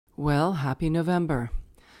Well, happy November.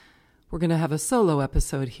 We're going to have a solo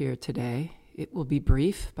episode here today. It will be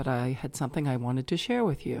brief, but I had something I wanted to share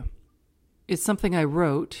with you. It's something I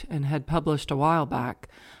wrote and had published a while back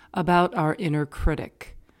about our inner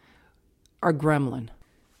critic, our gremlin.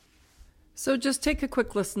 So just take a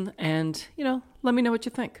quick listen and, let me know what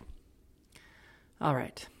you think. All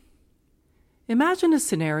right. Imagine a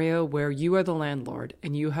scenario where you are the landlord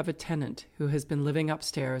and you have a tenant who has been living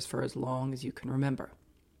upstairs for as long as you can remember.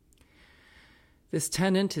 This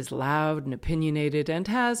tenant is loud and opinionated and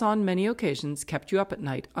has, on many occasions, kept you up at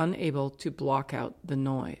night, unable to block out the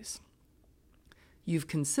noise. You've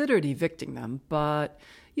considered evicting them, but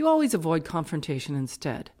you always avoid confrontation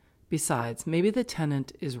instead. Besides, maybe the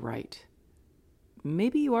tenant is right.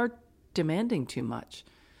 Maybe you are demanding too much.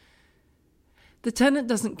 The tenant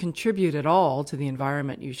doesn't contribute at all to the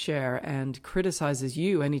environment you share and criticizes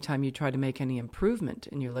you anytime you try to make any improvement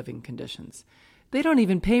in your living conditions. They don't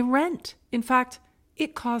even pay rent. In fact,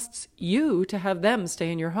 it costs you to have them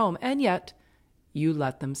stay in your home, and yet you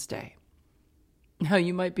let them stay. Now,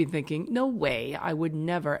 you might be thinking, no way, I would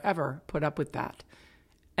never, ever put up with that.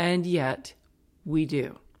 And yet, we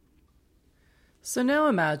do. So now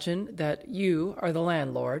imagine that you are the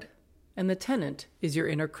landlord, and the tenant is your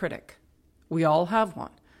inner critic. We all have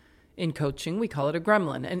one. In coaching, we call it a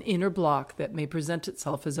gremlin, an inner block that may present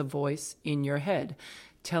itself as a voice in your head,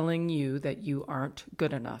 telling you that you aren't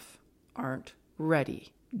good enough, aren't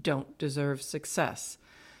ready, don't deserve success.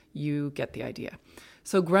 You get the idea.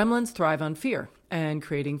 So gremlins thrive on fear and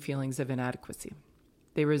creating feelings of inadequacy.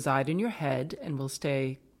 They reside in your head and will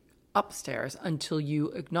stay upstairs until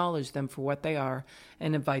you acknowledge them for what they are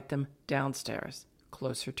and invite them downstairs,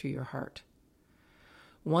 closer to your heart.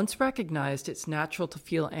 Once recognized, it's natural to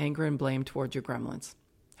feel anger and blame towards your gremlins.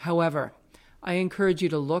 However, I encourage you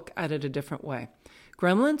to look at it a different way.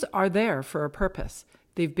 Gremlins are there for a purpose.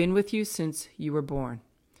 They've been with you since you were born.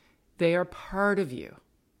 They are part of you.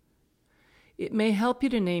 It may help you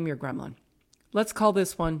to name your gremlin. Let's call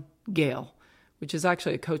this one Gail, which is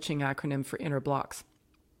actually a coaching acronym for inner blocks.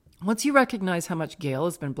 Once you recognize how much Gail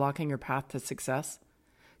has been blocking your path to success,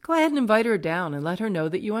 go ahead and invite her down and let her know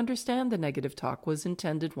that you understand the negative talk was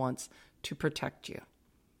intended once to protect you.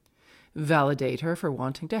 Validate her for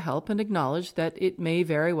wanting to help and acknowledge that it may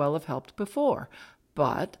very well have helped before,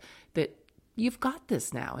 but that you've got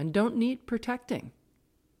this now and don't need protecting.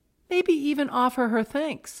 Maybe even offer her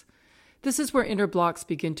thanks. This is where inner blocks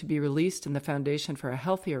begin to be released and the foundation for a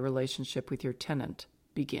healthier relationship with your tenant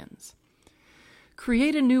begins.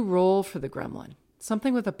 Create a new role for the gremlin,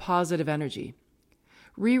 something with a positive energy.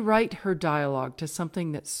 Rewrite her dialogue to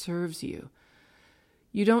something that serves you.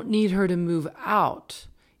 You don't need her to move out.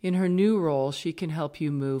 In her new role, she can help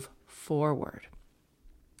you move forward.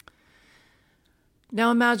 Now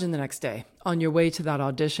imagine the next day, on your way to that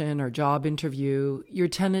audition or job interview, your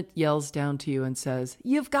tenant yells down to you and says,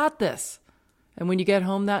 "You've got this." And when you get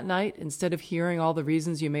home that night, instead of hearing all the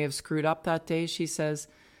reasons you may have screwed up that day, she says,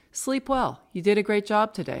 "Sleep well. You did a great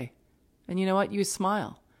job today." And you know what? You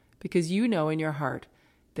smile because you know in your heart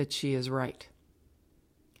that she is right.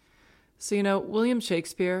 So, William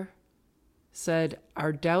Shakespeare said,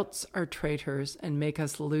 "Our doubts are traitors and make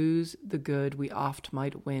us lose the good we oft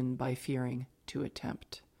might win by fearing to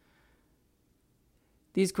attempt."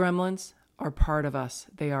 These gremlins are part of us.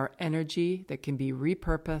 They are energy that can be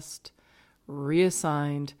repurposed,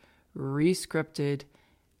 reassigned, rescripted,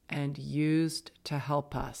 and used to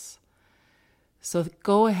help us. So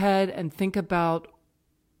go ahead and think about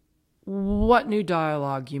what new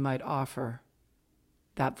dialogue you might offer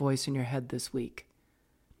that voice in your head this week.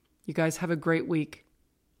 You guys have a great week.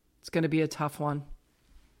 It's going to be a tough one,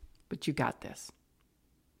 but you got this.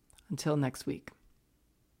 Until next week,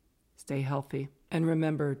 stay healthy and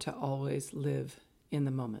remember to always live in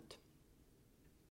the moment.